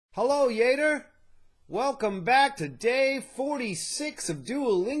Hello, Yater! Welcome back to day 46 of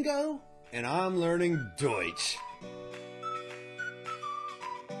Duolingo, and I'm learning Deutsch.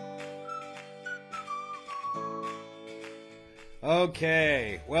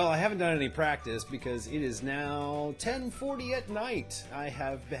 Okay, well, I haven't done any practice because it is now 10:40 at night. I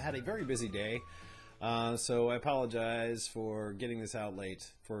have had a very busy day, so I apologize for getting this out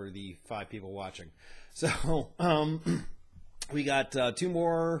late for the 5 people watching. So, we got two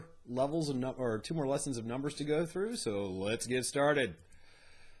more levels of two more lessons of numbers to go through, so let's get started.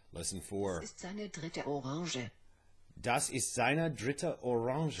 Lesson 4. Das ist seine dritte Orange. Das ist seine dritte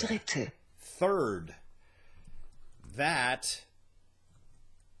Orange. Dritte. Third. That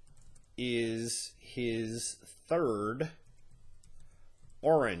is his third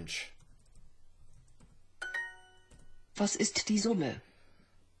orange. Was ist die Summe?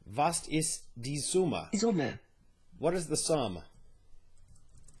 Was ist die Summe? Die Summe. What is the sum?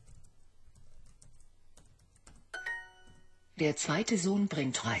 Der zweite Sohn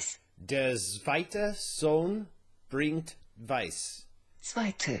bringt Reis. Der zweite Sohn bringt Weiß.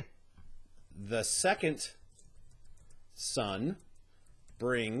 Zweite. The second son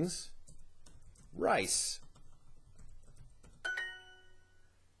brings rice.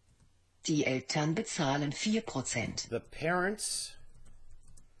 Die Eltern bezahlen 4%. The parents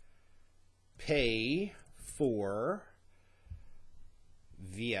pay for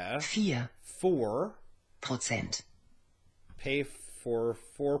 4%. 4% pay for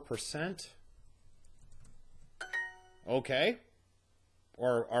 4%. Okay.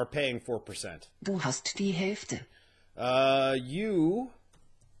 Or are paying 4%. Du hast die Hälfte. You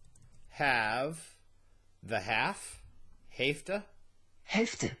have the half. Hälfte?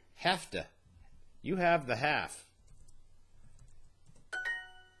 Hälfte. Hälfte. You have the half.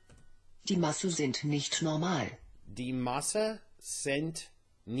 Die Masse sind nicht normal. Die Masse sind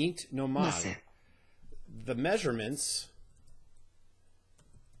nicht normal. Masse. The measurements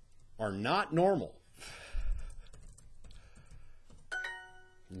are not normal.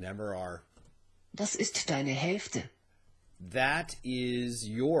 Never are. Das ist deine Hälfte. That is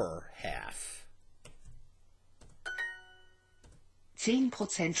your half.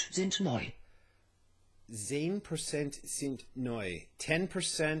 10% sind neu. 10% sind neu.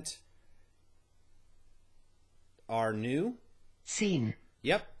 10% are new. 10.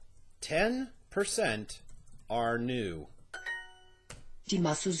 Yep. 10% are new. Die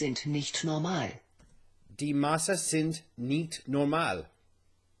Masse sind nicht normal. Die Masse sind nicht normal.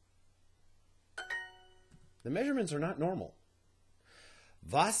 The measurements are not normal.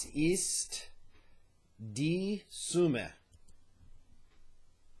 Was ist die Summe?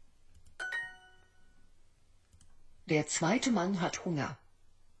 Der zweite Mann hat Hunger.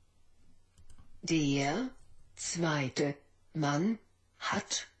 Der zweite Mann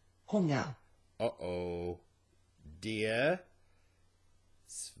hat Hunger. Uh-oh. Der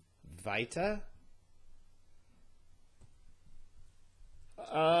zweite?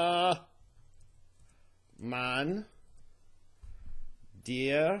 Mann.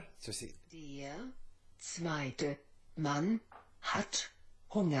 Der zweite Mann hat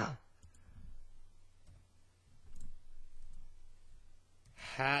Hunger.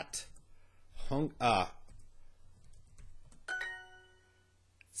 Hat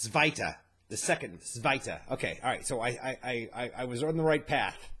Zweiter. The second, Zweiter. Okay, all right. So I was on the right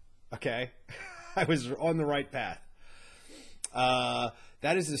path. Okay, I was on the right path.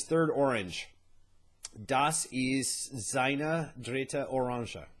 That is his third orange. Das ist seine dritte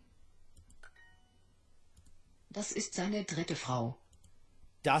Orange. Das ist seine dritte Frau.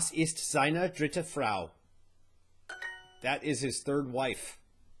 Das ist seine dritte Frau. That is his third wife.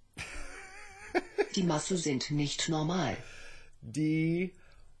 Die Masse sind nicht normal. Die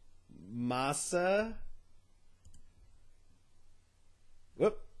Masse.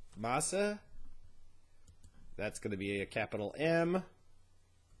 Masse. That's going to be a capital M.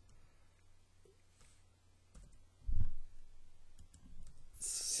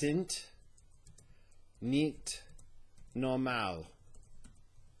 Sind nicht normal.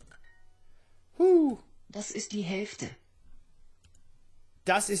 Das ist die Hälfte.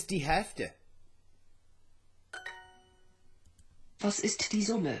 Das ist die Hälfte. Was ist die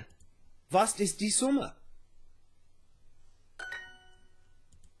Summe? Was ist die Summe?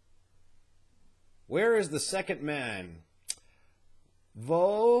 Where is the second man?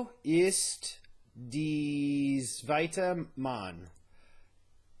 Wo ist die zweite Mann?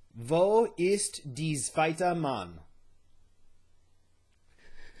 Wo ist die zweite Mann?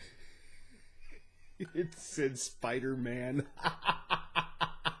 It said Spider-Man.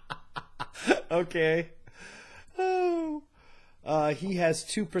 Okay. Oh. He has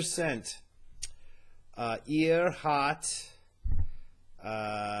 2%. Ihr hat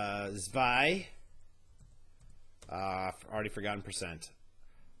zwei. Already forgotten percent.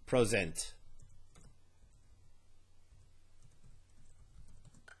 Prozent.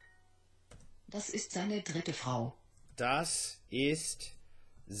 Das ist seine dritte Frau. Das ist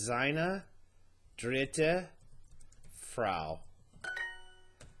seine dritte Frau.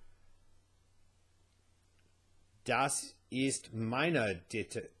 Das ist meine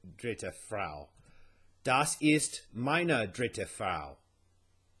dritte Frau. Das ist meine dritte Frau.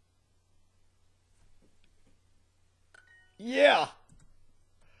 Yeah!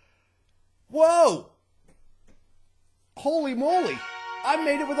 Whoa! Holy moly! I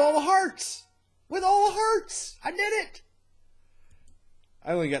made it with all the hearts! With all the hearts! I did it!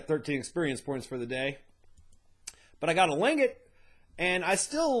 I only got 13 experience points for the day. But I got to ling it, and I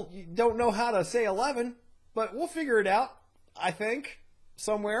still don't know how to say 11, but we'll figure it out, I think,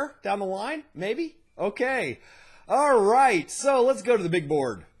 somewhere down the line, maybe? Okay. All right, so let's go to the big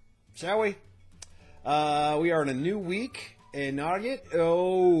board, shall we? We are in a new week. Nugget,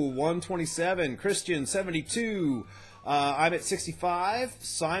 127. Christian, 72. I'm at 65.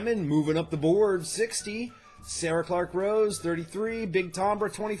 Simon, moving up the board, 60. Sarah Clark Rose, 33. Big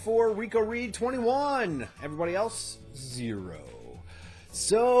Tombra, 24. Rico Reed, 21. Everybody else, 0.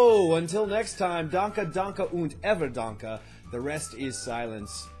 So, until next time, danke, danke und ever danke. The rest is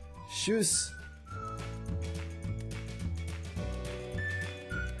silence. Tschüss.